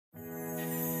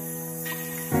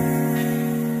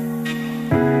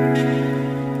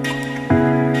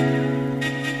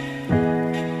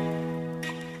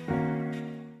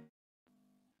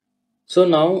So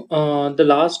now the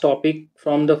last topic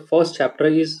from the first chapter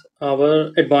is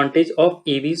our advantage of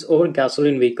EVs over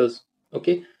gasoline vehicles.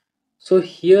 Okay, so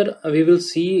here we will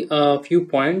see a few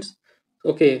points.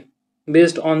 Okay,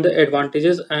 based on the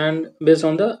advantages and based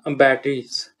on the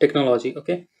batteries technology.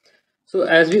 Okay, so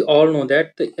as we all know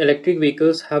that the electric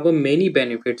vehicles have a many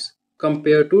benefits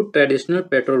compared to traditional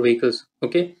petrol vehicles.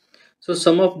 Okay, so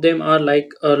some of them are like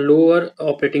a lower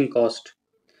operating cost.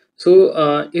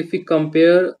 So if we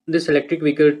compare this electric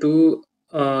vehicle to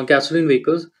gasoline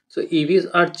vehicles, so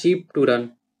EVs are cheap to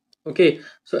run. Okay,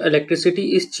 so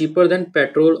electricity is cheaper than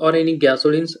petrol or any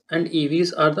gasolines, and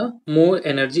EVs are the more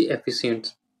energy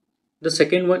efficient. The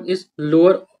second one is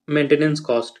lower maintenance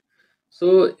cost.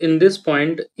 So in this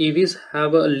point, EVs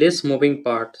have a less moving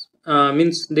parts.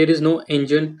 Means there is no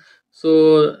engine,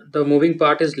 so the moving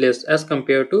part is less as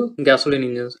compared to gasoline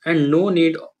engines, and no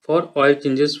need for oil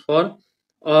changes for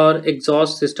or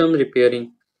exhaust system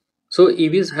repairing. So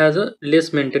EVs has a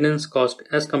less maintenance cost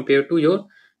as compared to your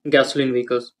gasoline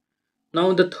vehicles.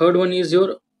 Now the third one is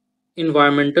your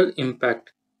environmental impact.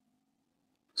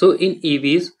 So in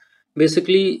EVs,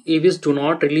 basically EVs do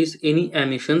not release any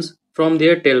emissions from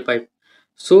their tailpipe.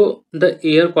 So the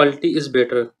air quality is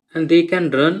better, and they can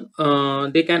run.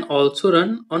 They can also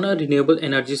run on a renewable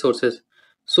energy sources.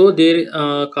 So their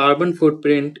carbon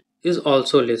footprint is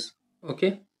also less.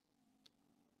 Okay.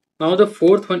 Now the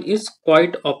fourth one is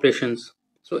quiet operations.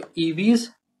 So EVs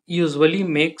usually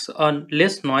makes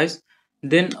less noise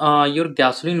than your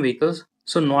gasoline vehicles.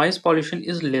 So noise pollution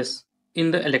is less in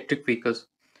the electric vehicles.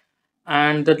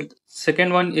 And the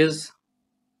second one is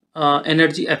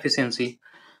energy efficiency.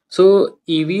 So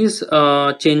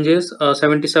EVs changes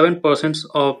 77%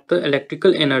 of the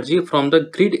electrical energy from the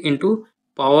grid into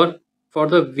power for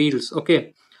the wheels,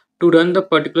 okay, to run the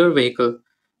particular vehicle.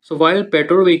 So while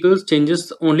petrol vehicles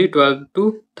changes only 12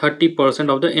 to 30%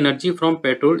 of the energy from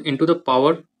petrol into the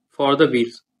power for the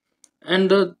wheels. And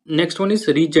the next one is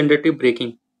regenerative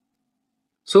braking.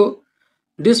 So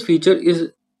this feature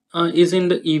is in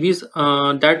the EVs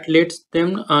that lets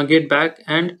them get back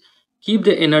and keep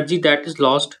the energy that is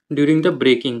lost during the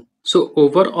braking. So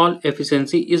overall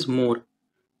efficiency is more,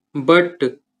 but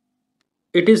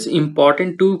it is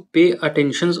important to pay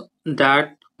attention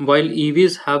that while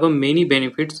EVs have a many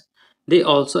benefits, they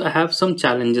also have some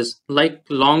challenges like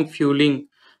long refueling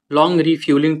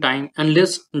time, and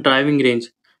less driving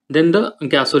range than the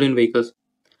gasoline vehicles.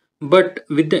 But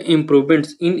with the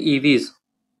improvements in EVs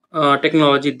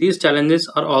technology, these challenges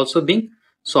are also being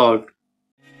solved.